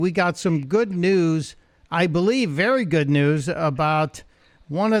We got some good news, I believe very good news, about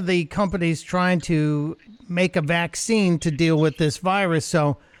one of the companies trying to make a vaccine to deal with this virus.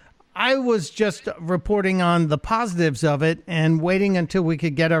 So I was just reporting on the positives of it and waiting until we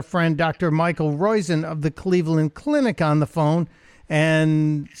could get our friend Dr. Michael Roizen of the Cleveland Clinic on the phone.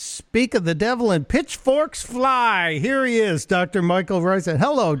 And speak of the devil and pitchforks fly. Here he is, Dr. Michael Roizen.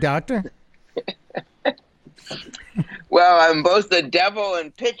 Hello, doctor. Well, I'm both the devil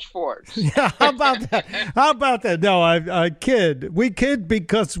and pitchforks. Yeah, how about that? How about that? No, I kid. We kid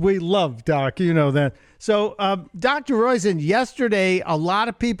because we love Doc. You know that. So, Dr. Roizen, yesterday, a lot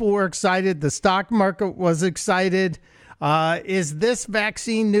of people were excited. The stock market was excited. Is this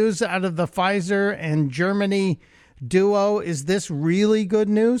vaccine news out of the Pfizer and Germany duo? Is this really good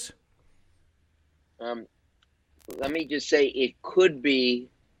news? Let me just say it could be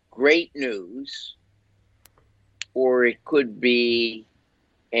great news, or it could be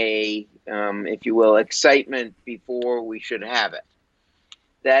a, if you will, excitement before we should have it.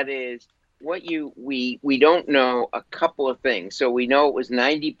 That is, we don't know a couple of things. So we know it was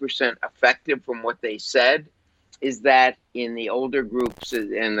 90% effective from what they said. Is that in the older groups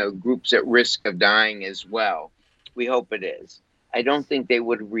and the groups at risk of dying as well? We hope it is. I don't think they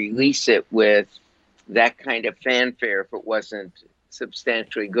would release it with that kind of fanfare if it wasn't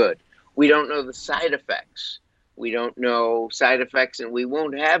substantially good. We don't know the side effects. We don't know side effects, and we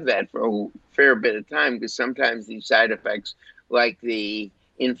won't have that for a fair bit of time because sometimes these side effects, like the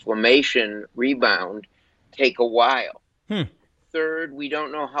inflammation rebound, take a while. Third, we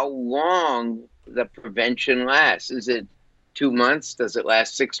don't know how long the prevention lasts. Is it 2 months? Does it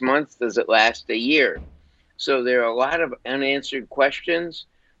last 6 months? Does it last a year? So there are a lot of unanswered questions.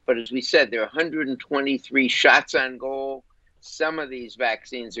 But as we said, there are 123 shots on goal. Some of these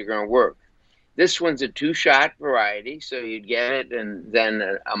vaccines are going to work. This one's a 2-shot variety, so you'd get it and then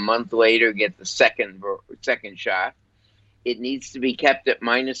a month later get the second shot. It needs to be kept at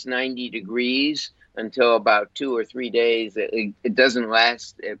minus 90 degrees until about 2 or 3 days. It doesn't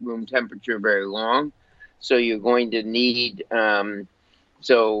last at room temperature very long, so you're going to need to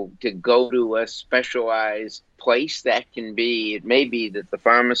go to a specialized place. That can be, it may be that the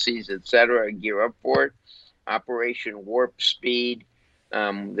pharmacies, et cetera, gear up for it. Operation Warp Speed,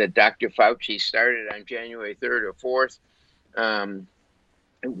 that Dr. Fauci started on January 3rd or 4th,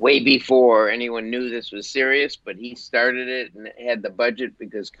 way before anyone knew this was serious, but he started it and had the budget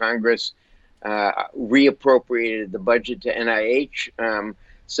because Congress reappropriated the budget to NIH.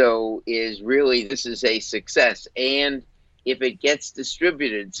 So this is a success. And if it gets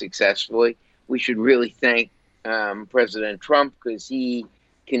distributed successfully, we should really thank President Trump because he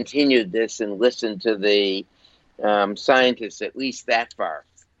continued this and listened to the scientists at least that far.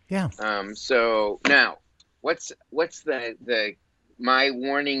 Yeah. So now, what's my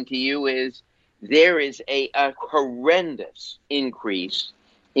warning to you is there is a horrendous increase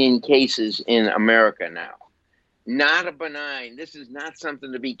in cases in America now. Not a benign. This is not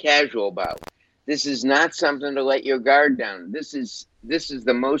something to be casual about. This is not something to let your guard down. This is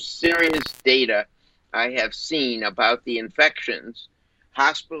the most serious data I have seen about the infections,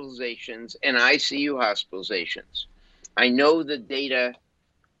 hospitalizations, and ICU hospitalizations. I know the data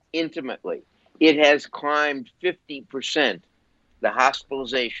intimately. It has climbed 50%, the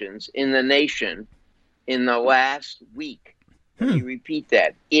hospitalizations in the nation in the last week. Let me repeat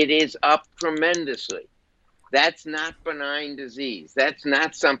that. It is up tremendously. That's not benign disease. That's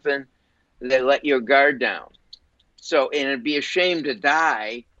not something that let your guard down. So, and it'd be a shame to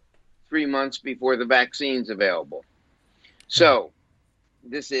die 3 months before the vaccine's available. So,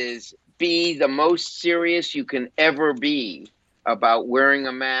 this is be the most serious you can ever be about wearing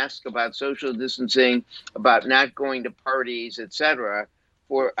a mask, about social distancing, about not going to parties, etc.,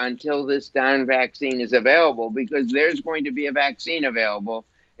 for until this darn vaccine is available, because there's going to be a vaccine available,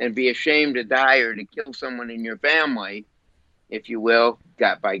 and be ashamed to die or to kill someone in your family, if you will,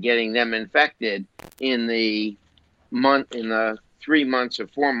 by getting them infected in the 3 months or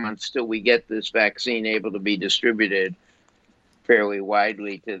 4 months till we get this vaccine able to be distributed fairly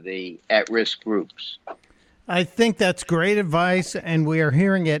widely to the at-risk groups. I think that's great advice, and we are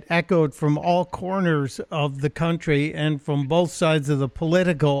hearing it echoed from all corners of the country and from both sides of the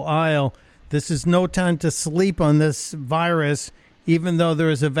political aisle. This is no time to sleep on this virus, even though there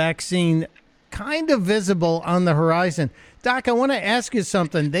is a vaccine kind of visible on the horizon. Doc, I want to ask you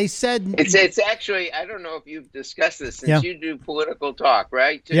something. They said it's actually, I don't know if you've discussed this since you do political talk,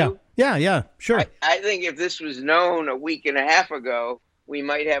 right? Too? Yeah, sure. I think if this was known a week and a half ago, we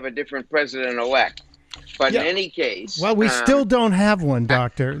might have a different president-elect. But Yeah. in any case, Well, we still don't have one,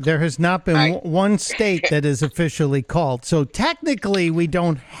 Doctor. There has not been one state that is officially called. So technically, we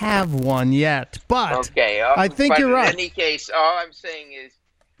don't have one yet. But okay. I think But you're in right. any case, all I'm saying is,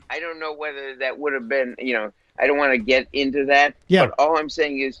 I don't know whether that would have been. I don't want to get into that. Yeah. But all I'm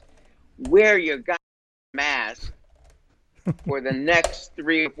saying is, wear your goddamn mask for the next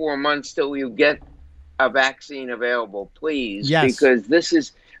 3 or 4 months till you get a vaccine available, please. Yes. Because this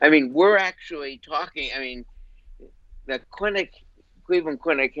is. I mean, we're actually talking. I mean, the Cleveland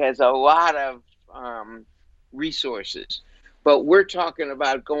Clinic has a lot of resources, but we're talking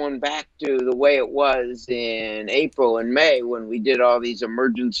about going back to the way it was in April and May when we did all these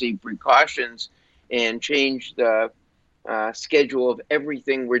emergency precautions and changed the schedule of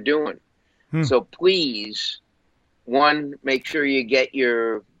everything we're doing. So please, one, make sure you get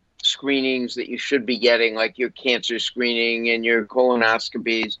your screenings that you should be getting, like your cancer screening and your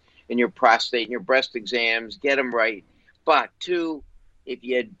colonoscopies and your prostate and your breast exams. Get them right. But two, if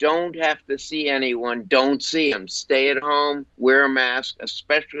you don't have to see anyone, don't see them. Stay at home, wear a mask,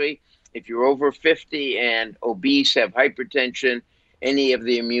 especially if you're over 50 and obese, have hypertension, any of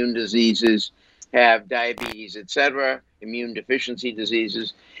the immune diseases, have diabetes, etc., immune deficiency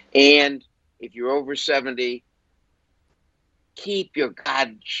diseases. And if you're over 70, keep your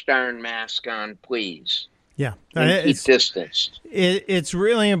gosh darn mask on, please. Yeah. And keep distance. It's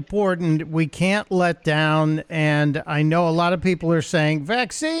really important. We can't let down. And I know a lot of people are saying,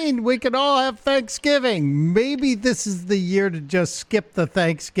 vaccine, we could all have Thanksgiving. Maybe this is the year to just skip the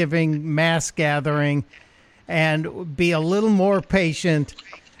Thanksgiving mass gathering and be a little more patient.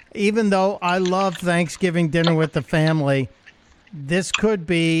 Even though I love Thanksgiving dinner with the family, this could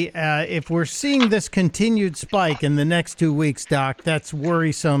be, if we're seeing this continued spike in the next 2 weeks, Doc, that's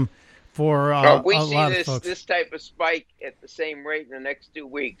worrisome for if we a see lot of folks. This type of spike at the same rate in the next 2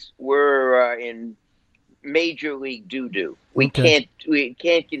 weeks, we're in major league doo-doo. We can't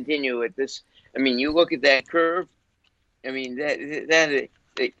continue at this. I mean, you look at that curve. I mean, that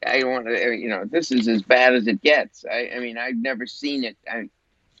I don't want to. This is as bad as it gets. I mean, I've never seen it.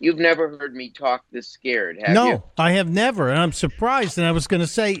 You've never heard me talk this scared, have you? No, I have never, and I'm surprised. And I was going to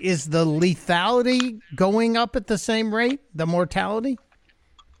say, is the lethality going up at the same rate, the mortality?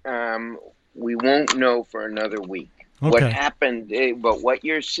 We won't know for another week. Okay. What happened, but what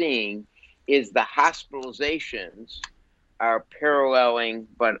you're seeing is the hospitalizations are paralleling,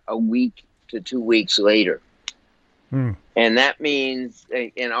 but a week to 2 weeks later. And that means,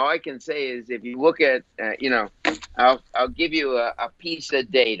 and all I can say is, if you look at, I'll give you a piece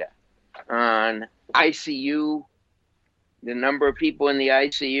of data on ICU, the number of people in the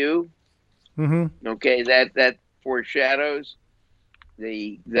ICU. Okay, that foreshadows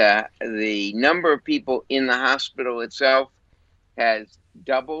the number of people in the hospital itself has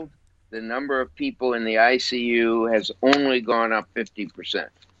doubled. The number of people in the ICU has only gone up 50%.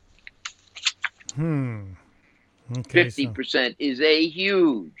 Okay, 50% is a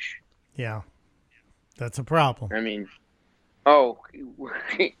huge. Yeah, that's a problem. I mean, we're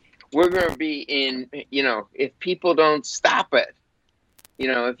going to be in, if people don't stop it,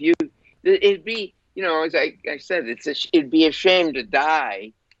 it'd be, as I said, it'd be a shame to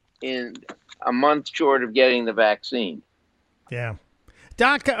die in a month short of getting the vaccine. Yeah.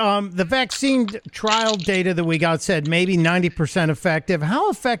 Doc, the vaccine trial data that we got said maybe 90% effective.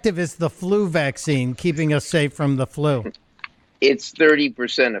 How effective is the flu vaccine keeping us safe from the flu? It's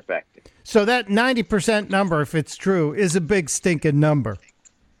 30% effective. So that 90% number, if it's true, is a big stinking number.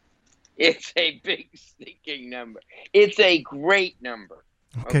 It's a big stinking number. It's a great number.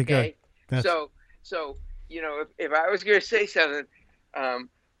 Okay, good. So if I was going to say something,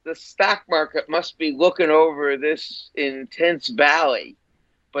 the stock market must be looking over this intense valley.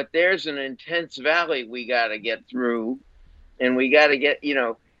 But there's an intense valley we got to get through, and we got to get,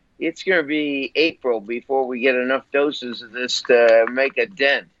 it's going to be April before we get enough doses of this to make a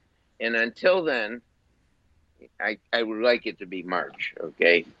dent. And until then, I would like it to be March,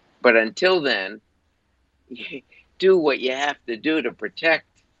 okay? But until then, do what you have to do to protect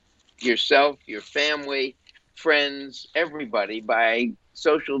yourself, your family, friends, everybody by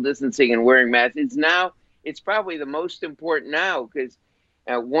social distancing and wearing masks. It's probably the most important now because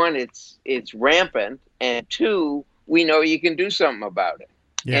one, it's rampant, and two, we know you can do something about it.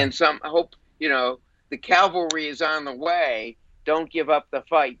 Yeah. And I hope, the cavalry is on the way. Don't give up the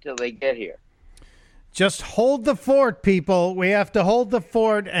fight till they get here. Just hold the fort, people. We have to hold the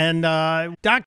fort. And Dr.